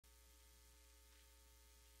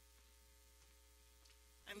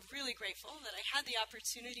I'm really grateful that I had the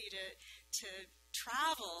opportunity to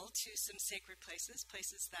travel to some sacred places,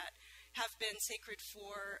 places that have been sacred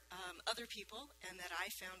for other people and that I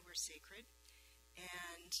found were sacred.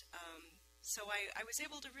 And so I was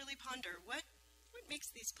able to really ponder what makes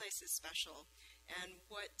these places special, and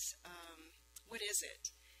what is it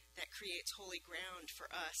that creates holy ground for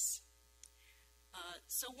us.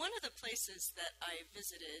 So one of the places that I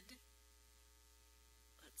visited,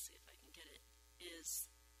 let's see if I can get it, is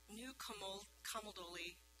New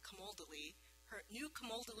Camaldoli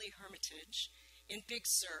Hermitage in Big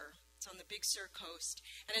Sur. It's on the Big Sur coast,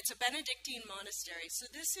 and it's a Benedictine monastery. So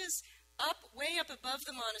this is way up above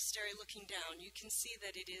the monastery looking down. You can see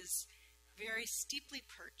that it is very steeply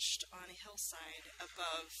perched on a hillside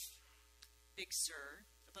above Big Sur,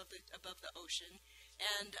 above the ocean.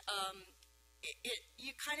 And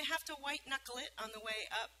you kind of have to white knuckle it on the way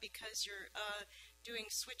up because you're doing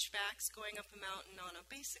switchbacks going up a mountain on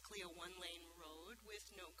basically a one-lane road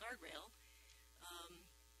with no guardrail.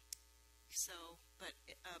 But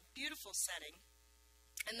a beautiful setting.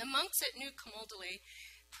 And the monks at New Camaldoli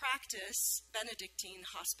practice Benedictine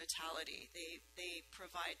hospitality. They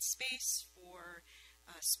provide space for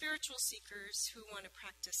spiritual seekers who want to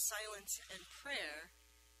practice silence and prayer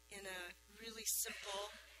in a really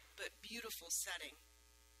simple but beautiful setting.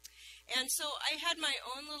 And so I had my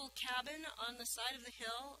own little cabin on the side of the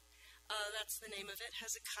hill. That's the name of it,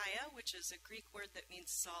 Hezekiah, which is a Greek word that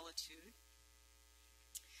means solitude.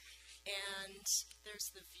 And there's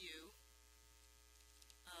the view.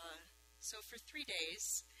 So for 3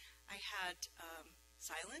 days, I had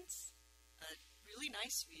silence, a really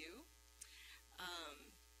nice view,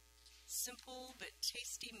 simple but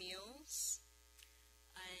tasty meals.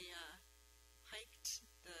 I hiked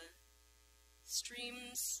the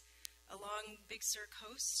streams along Big Sur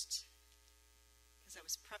coast because I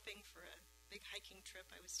was prepping for a big hiking trip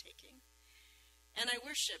I was taking. And I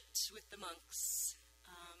worshipped with the monks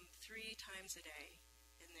 3 times a day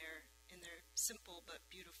in their simple but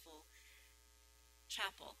beautiful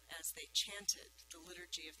chapel as they chanted the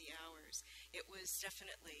Liturgy of the Hours. It was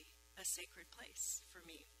definitely a sacred place for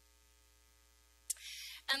me.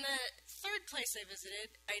 And the third place I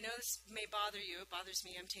visited, I know this may bother you, it bothers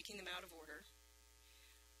me, I'm taking them out of order.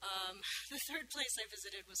 The third place I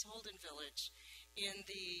visited was Holden Village in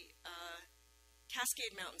the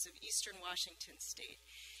Cascade Mountains of eastern Washington state.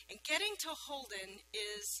 And getting to Holden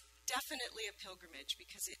is definitely a pilgrimage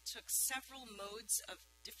because it took several modes of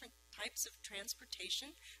different types of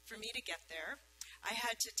transportation for me to get there. I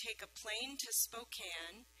had to take a plane to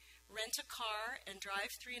Spokane, rent a car, and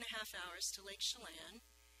drive 3.5 hours to Lake Chelan,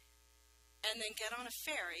 and then get on a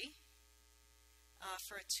ferry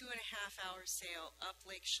for a 2.5-hour sail up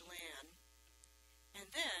Lake Chelan,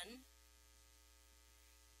 and then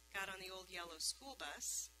got on the old yellow school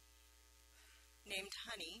bus named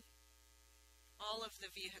Honey. All of the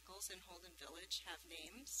vehicles in Holden Village have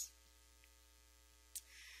names.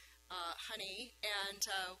 Honey, and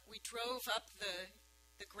we drove up the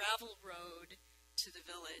gravel road to the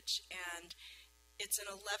village, and it's an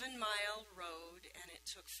 11-mile road, and it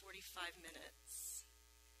took 45 minutes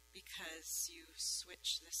because you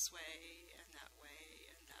switch this way and that way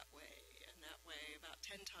and that way and that way about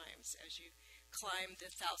 10 times as you climb the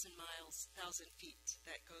 1,000 feet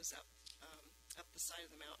that goes up the side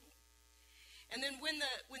of the mountain. And then when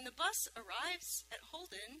the bus arrives at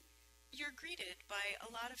Holden, you're greeted by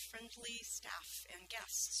a lot of friendly staff and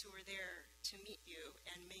guests who are there to meet you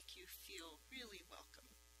and make you feel really welcome.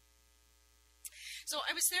 So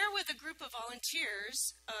I was there with a group of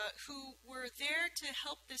volunteers who were there to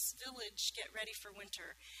help this village get ready for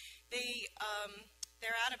winter.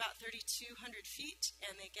 They're at about 3,200 feet,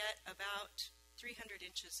 and they get about 300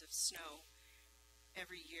 inches of snow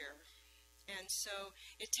every year. And so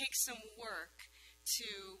it takes some work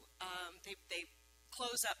to, they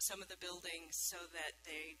close up some of the buildings so that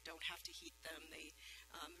they don't have to heat them. They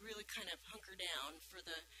really kind of hunker down for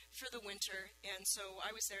the winter. And so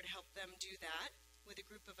I was there to help them do that with a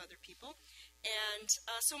group of other people. And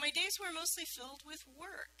so my days were mostly filled with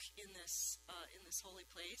work in this holy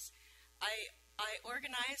place. I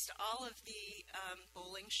organized all of the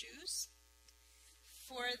bowling shoes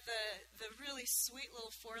for the really sweet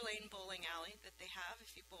little 4-lane bowling alley that they have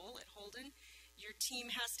if you bowl at Holden. Your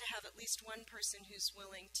team has to have at least one person who's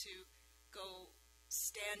willing to go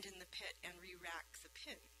stand in the pit and re-rack the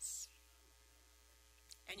pins.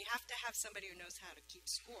 And you have to have somebody who knows how to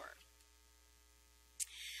keep score.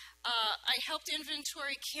 I helped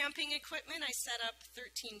inventory camping equipment. I set up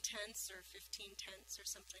 13 tents or 15 tents or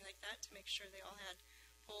something like that to make sure they all had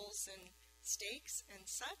poles and stakes and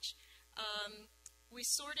such. We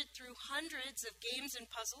sorted through hundreds of games and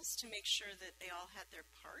puzzles to make sure that they all had their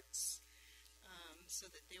parts, so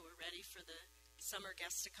that they were ready for the summer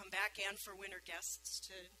guests to come back and for winter guests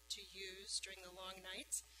to use during the long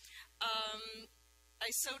nights. I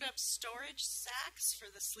sewed up storage sacks for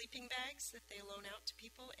the sleeping bags that they loan out to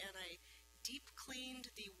people, and I deep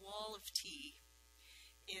cleaned the wall of tea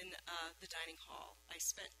in the dining hall. I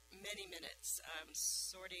spent many minutes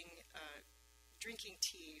sorting, drinking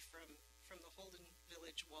tea from the Holden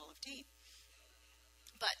Village wall of tea.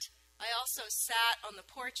 But I also sat on the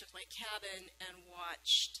porch of my cabin and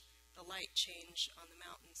watched the light change on the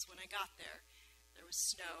mountains. When I got there, there was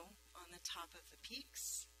snow on the top of the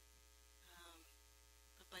peaks,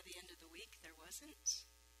 but by the end of the week, there wasn't.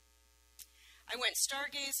 I went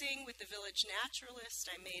stargazing with the village naturalist.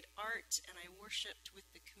 I made art, and I worshipped with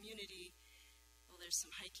the community. Well, there's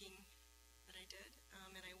some hiking that I did,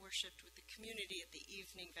 and I worshipped with the community at the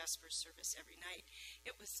evening Vesper service every night.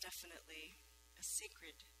 It was definitely a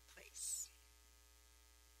sacred place.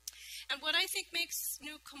 And what I think makes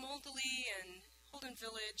New Camaldoli and Holden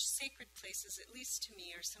Village sacred places, at least to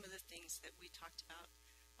me, are some of the things that we talked about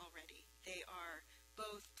already. They are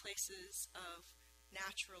both places of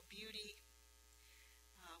natural beauty,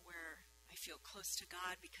 where I feel close to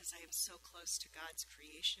God because I am so close to God's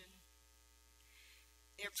creation.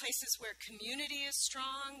 They are places where community is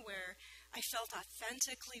strong, where I felt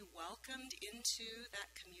authentically welcomed into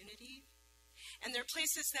that community. And they're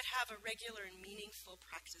places that have a regular and meaningful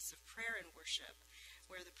practice of prayer and worship,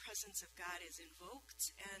 where the presence of God is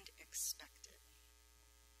invoked and expected.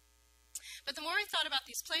 But the more I thought about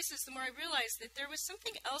these places, the more I realized that there was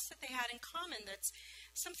something else that they had in common that's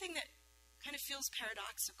something that kind of feels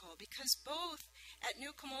paradoxical, because both at New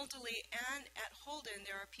Camaldoli and at Holden,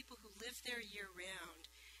 there are people who live there year-round,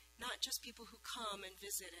 not just people who come and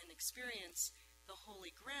visit and experience the holy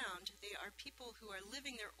ground. They are people who are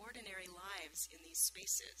living their ordinary lives in these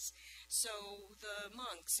spaces. So the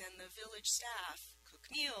monks and the village staff cook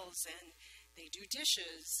meals, and they do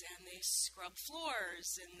dishes, and they scrub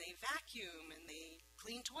floors, and they vacuum, and they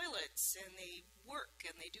clean toilets, and they work,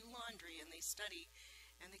 and they do laundry, and they study,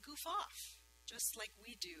 and they goof off, just like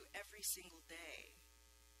we do every single day.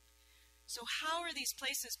 So how are these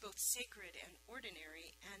places both sacred and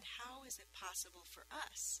ordinary, and how is it possible for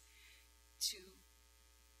us to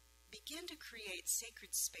begin to create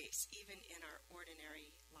sacred space even in our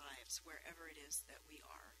ordinary lives, wherever it is that we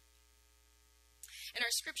are? In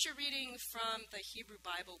our scripture reading from the Hebrew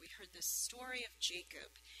Bible, we heard the story of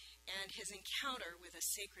Jacob and his encounter with a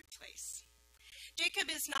sacred place.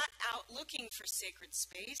 Jacob is not out looking for sacred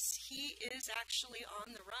space. He is actually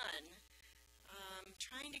on the run,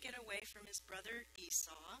 trying to get away from his brother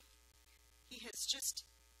Esau. He has just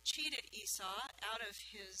cheated Esau out of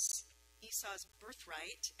Esau's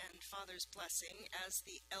birthright and father's blessing as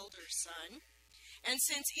the elder son. And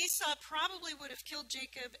since Esau probably would have killed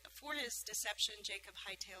Jacob for his deception, Jacob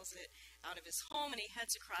hightails it out of his home, and he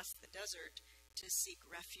heads across the desert to seek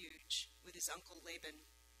refuge with his uncle Laban.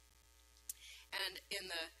 And in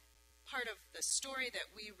the part of the story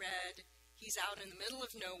that we read, he's out in the middle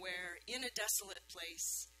of nowhere, in a desolate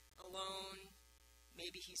place, alone.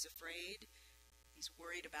 Maybe he's afraid. He's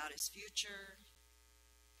worried about his future.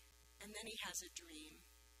 And then he has a dream.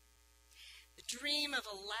 The dream of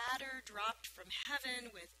a ladder dropped from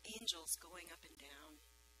heaven with angels going up and down.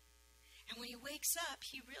 And when he wakes up,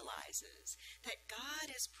 he realizes that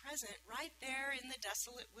God is present right there in the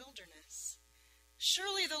desolate wilderness.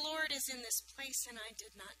 Surely the Lord is in this place, and I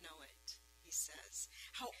did not know it, he says.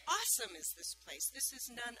 How awesome is this place? This is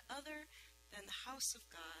none other than the house of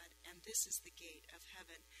God, and this is the gate of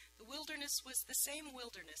heaven. The wilderness was the same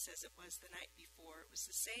wilderness as it was the night before. It was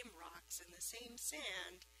the same rocks and the same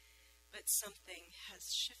sand, but something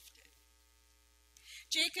has shifted.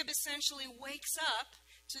 Jacob essentially wakes up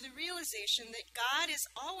to the realization that God is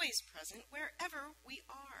always present wherever we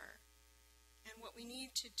are. And what we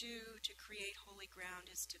need to do to create holy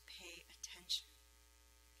ground is to pay attention.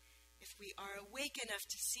 If we are awake enough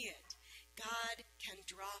to see it, God can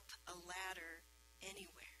drop a ladder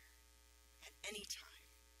anywhere, at any time.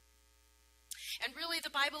 And really,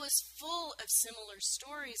 the Bible is full of similar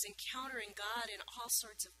stories encountering God in all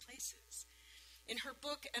sorts of places. In her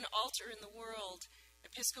book, An Altar in the World,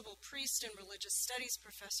 Episcopal priest and religious studies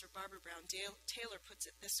professor Barbara Brown Taylor puts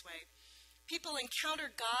it this way: people encounter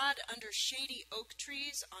God under shady oak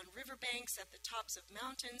trees, on riverbanks, at the tops of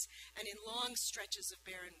mountains, and in long stretches of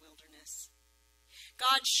barren wilderness.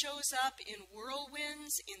 God shows up in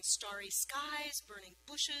whirlwinds, in starry skies, burning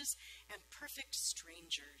bushes, and perfect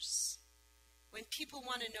strangers. When people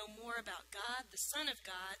want to know more about God, the Son of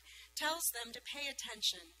God tells them to pay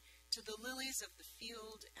attention to the lilies of the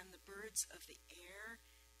field and the birds of the air,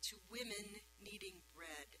 to women needing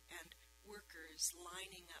bread and workers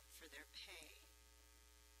lining up for their pay.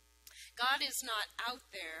 God is not out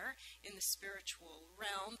there in the spiritual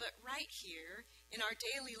realm, but right here in our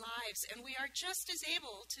daily lives, and we are just as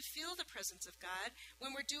able to feel the presence of God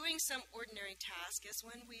when we're doing some ordinary task as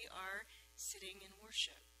when we are sitting in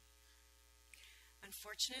worship.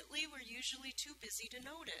 Unfortunately, we're usually too busy to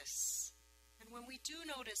notice. And when we do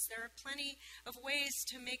notice, there are plenty of ways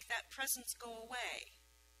to make that presence go away.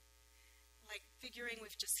 Like figuring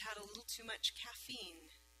we've just had a little too much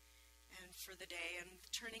caffeine and for the day and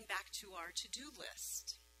turning back to our to-do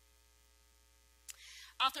list.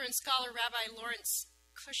 Author and scholar Rabbi Lawrence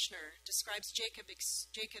Kushner describes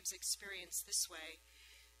Jacob's experience this way.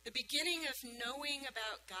 The beginning of knowing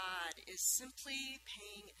about God is simply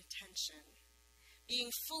paying attention,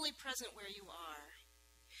 being fully present where you are.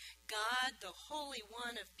 God, the Holy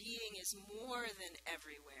One of being, is more than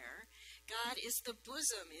everywhere. God is the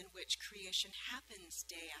bosom in which creation happens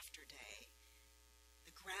day after day,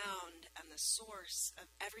 the ground and the source of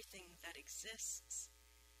everything that exists,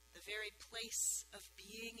 the very place of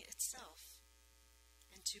being itself.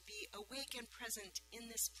 And to be awake and present in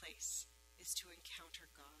this place is to encounter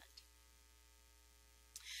God.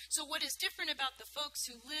 So what is different about the folks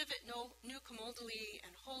who live at New Camaldoli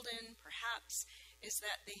and Holden, perhaps, is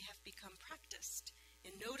that they have become practiced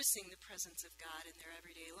in noticing the presence of God in their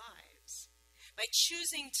everyday lives. By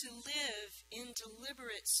choosing to live in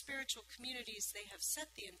deliberate spiritual communities, they have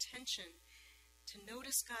set the intention to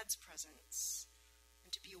notice God's presence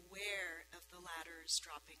and to be aware of the ladders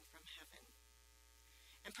dropping from heaven.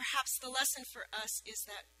 And perhaps the lesson for us is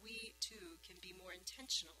that we, too, can be more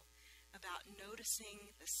intentional about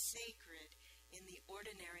noticing the sacred in the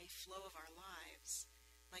ordinary flow of our lives,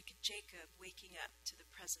 like Jacob waking up to the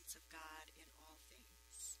presence of God in all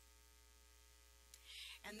things.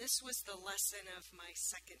 And this was the lesson of my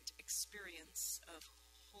second experience of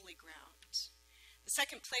holy ground. The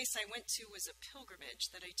second place I went to was a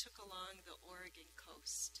pilgrimage that I took along the Oregon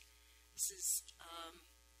coast. This is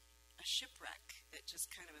a shipwreck that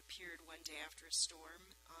just kind of appeared one day after a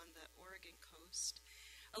storm on the Oregon coast.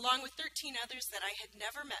 Along with 13 others that I had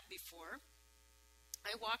never met before,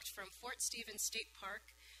 I walked from Fort Stevens State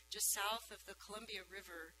Park, just south of the Columbia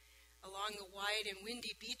River, along the wide and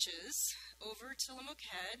windy beaches, over Tillamook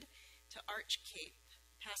Head to Arch Cape,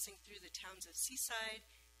 passing through the towns of Seaside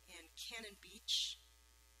and Cannon Beach,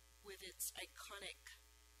 with its iconic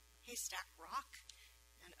Haystack Rock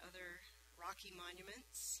and other rocky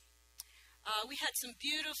monuments. We had some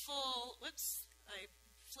beautiful, I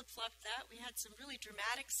flip-flopped that. We had some really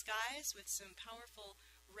dramatic skies with some powerful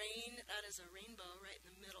rain. That is a rainbow right in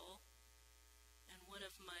the middle. And one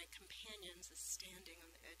of my companions is standing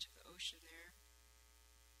on the edge of the ocean there.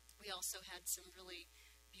 We also had some really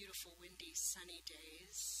beautiful, windy, sunny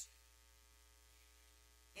days.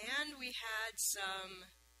 And we had some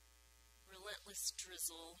relentless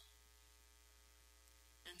drizzle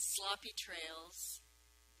and sloppy trails.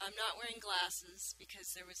 I'm not wearing glasses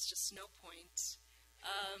because there was just no point.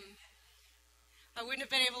 I wouldn't have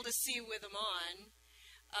been able to see with them on.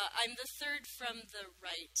 I'm the third from the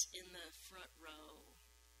right in the front row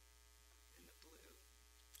in the blue.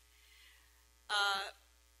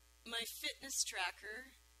 My fitness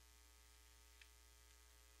tracker,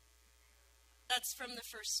 that's from the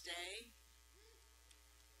first day.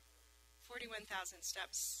 41,000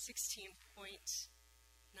 steps, 16.98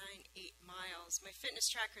 miles. My fitness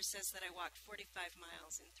tracker says that I walked 45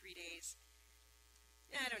 miles in 3 days.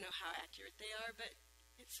 I don't know how accurate they are, but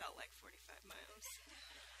it felt like 45 miles.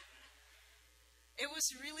 It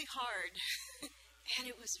was really hard,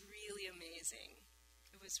 and it was really amazing.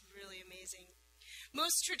 It was really amazing.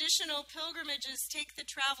 Most traditional pilgrimages take the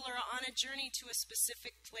traveler on a journey to a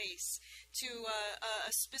specific place, to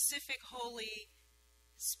a specific holy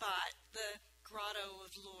spot, the Grotto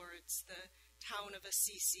of Lourdes, the town of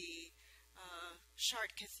Assisi,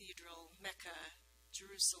 Chartres Cathedral, Mecca,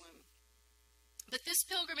 Jerusalem. But this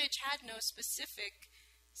pilgrimage had no specific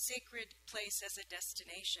sacred place as a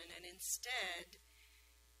destination, and instead,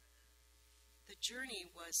 the journey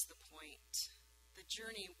was the point. The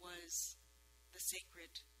journey was the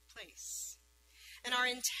sacred place. And our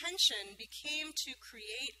intention became to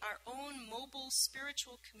create our own mobile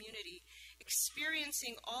spiritual community,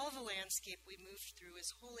 experiencing all the landscape we moved through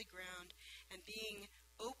as holy ground and being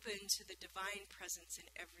open to the divine presence in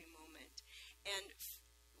every moment. And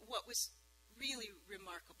what was really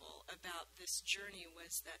remarkable about this journey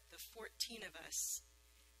was that the 14 of us,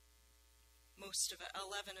 most of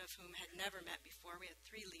 11 of whom had never met before, we had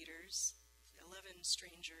 3 leaders, 11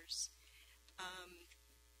 strangers,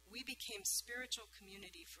 we we became spiritual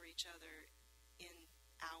community for each other in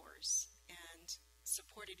hours and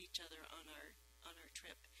supported each other on our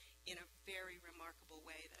trip in a very remarkable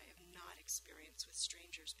way that I have not experienced with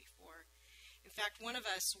strangers before. In fact, one of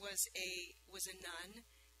us was a nun.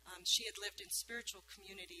 She had lived in spiritual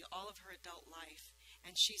community all of her adult life,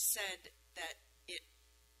 and she said that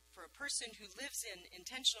for a person who lives in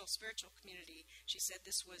intentional spiritual community, she said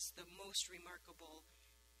this was the most remarkable,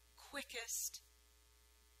 quickest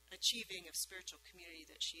achieving of spiritual community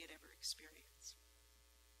that she had ever experienced.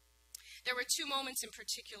 There were two moments in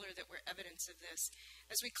particular that were evidence of this.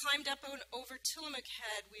 As we climbed up over Tillamook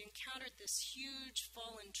Head, we encountered this huge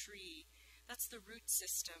fallen tree. That's the root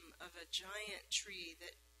system of a giant tree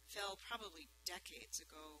that fell probably decades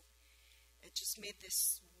ago. It just made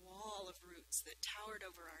this wall of roots that towered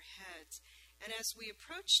over our heads. And as we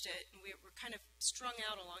approached it, and we were kind of strung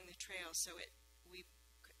out along the trail, so we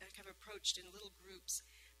kind of approached in little groups.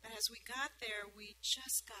 But as we got there, we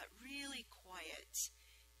just got really quiet.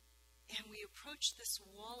 And we approached this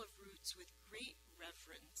wall of roots with great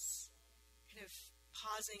reverence, kind of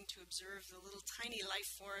pausing to observe the little tiny life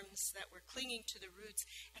forms that were clinging to the roots.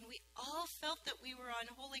 And we all felt that we were on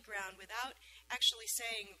holy ground without actually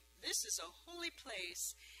saying, this is a holy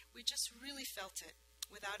place. We just really felt it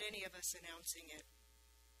without any of us announcing it.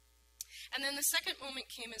 And then the second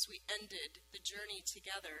moment came as we ended the journey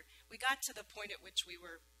together. We got to the point at which we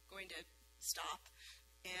were going to stop.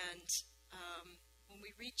 And when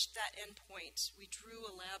we reached that end point, we drew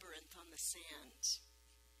a labyrinth on the sand.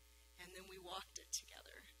 And then we walked it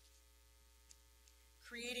together,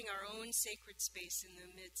 creating our own sacred space in the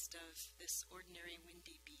midst of this ordinary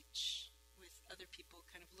windy beach with other people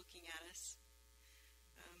kind of looking at us,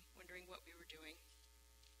 wondering what we were doing.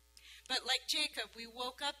 But like Jacob, we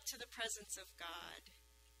woke up to the presence of God,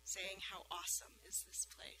 saying, how awesome is this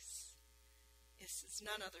place? This is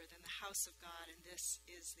none other than the house of God, and this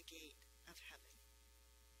is the gate of heaven.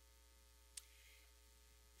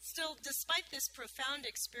 Still, despite this profound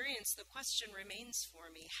experience, the question remains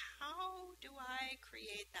for me, how do I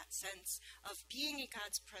create that sense of being in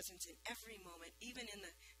God's presence in every moment, even in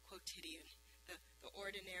the quotidian, the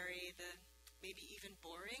ordinary, the maybe even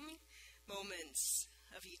boring moments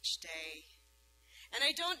of each day? And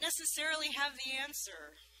I don't necessarily have the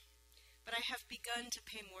answer, but I have begun to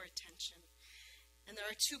pay more attention. And there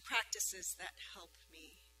are two practices that help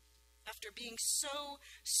me. After being so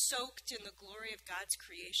soaked in the glory of God's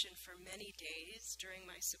creation for many days during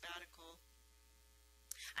my sabbatical,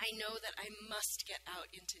 I know that I must get out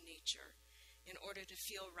into nature in order to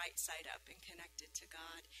feel right side up and connected to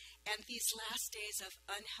God. And these last days of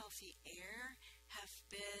unhealthy air have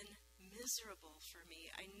been miserable for me.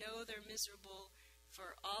 I know they're miserable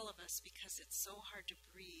for all of us because it's so hard to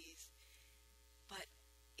breathe, but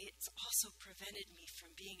it's also prevented me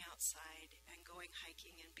from being outside and going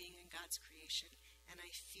hiking and being in God's creation, and I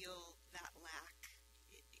feel that lack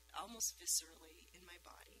almost viscerally in my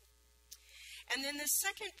body. And then the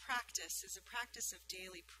second practice is a practice of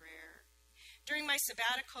daily prayer. During my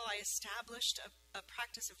sabbatical, I established a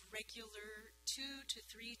practice of regular 2 to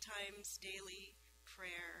 3 times daily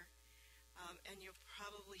prayer, and you'll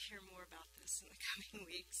probably hear more about this in the coming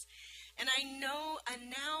weeks. And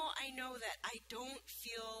now I know that I don't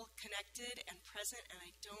feel connected and present, and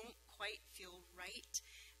I don't quite feel right.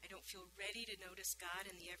 I don't feel ready to notice God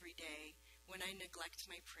in the everyday when I neglect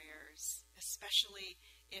my prayers, especially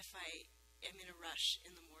if I am in a rush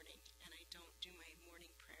in the morning and I don't do my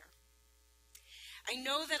morning prayer. I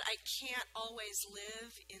know that I can't always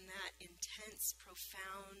live in that intense,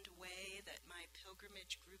 profound way that my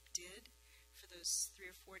pilgrimage group did for those 3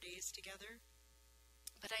 or 4 days together.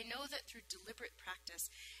 But I know that through deliberate practice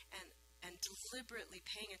and deliberately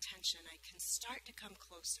paying attention, I can start to come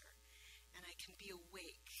closer, and I can be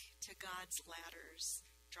awake to God's ladders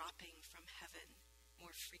dropping from heaven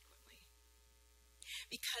more frequently.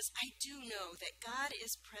 Because I do know that God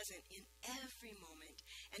is present in every moment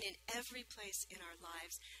and in every place in our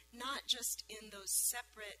lives, not just in those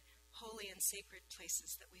separate, holy and sacred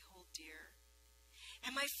places that we hold dear.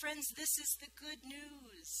 And my friends, this is the good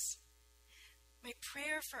news. My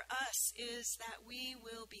prayer for us is that we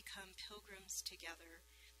will become pilgrims together,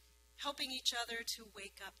 helping each other to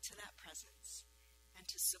wake up to that presence and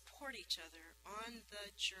to support each other on the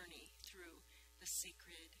journey through the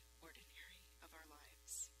sacred ordinary.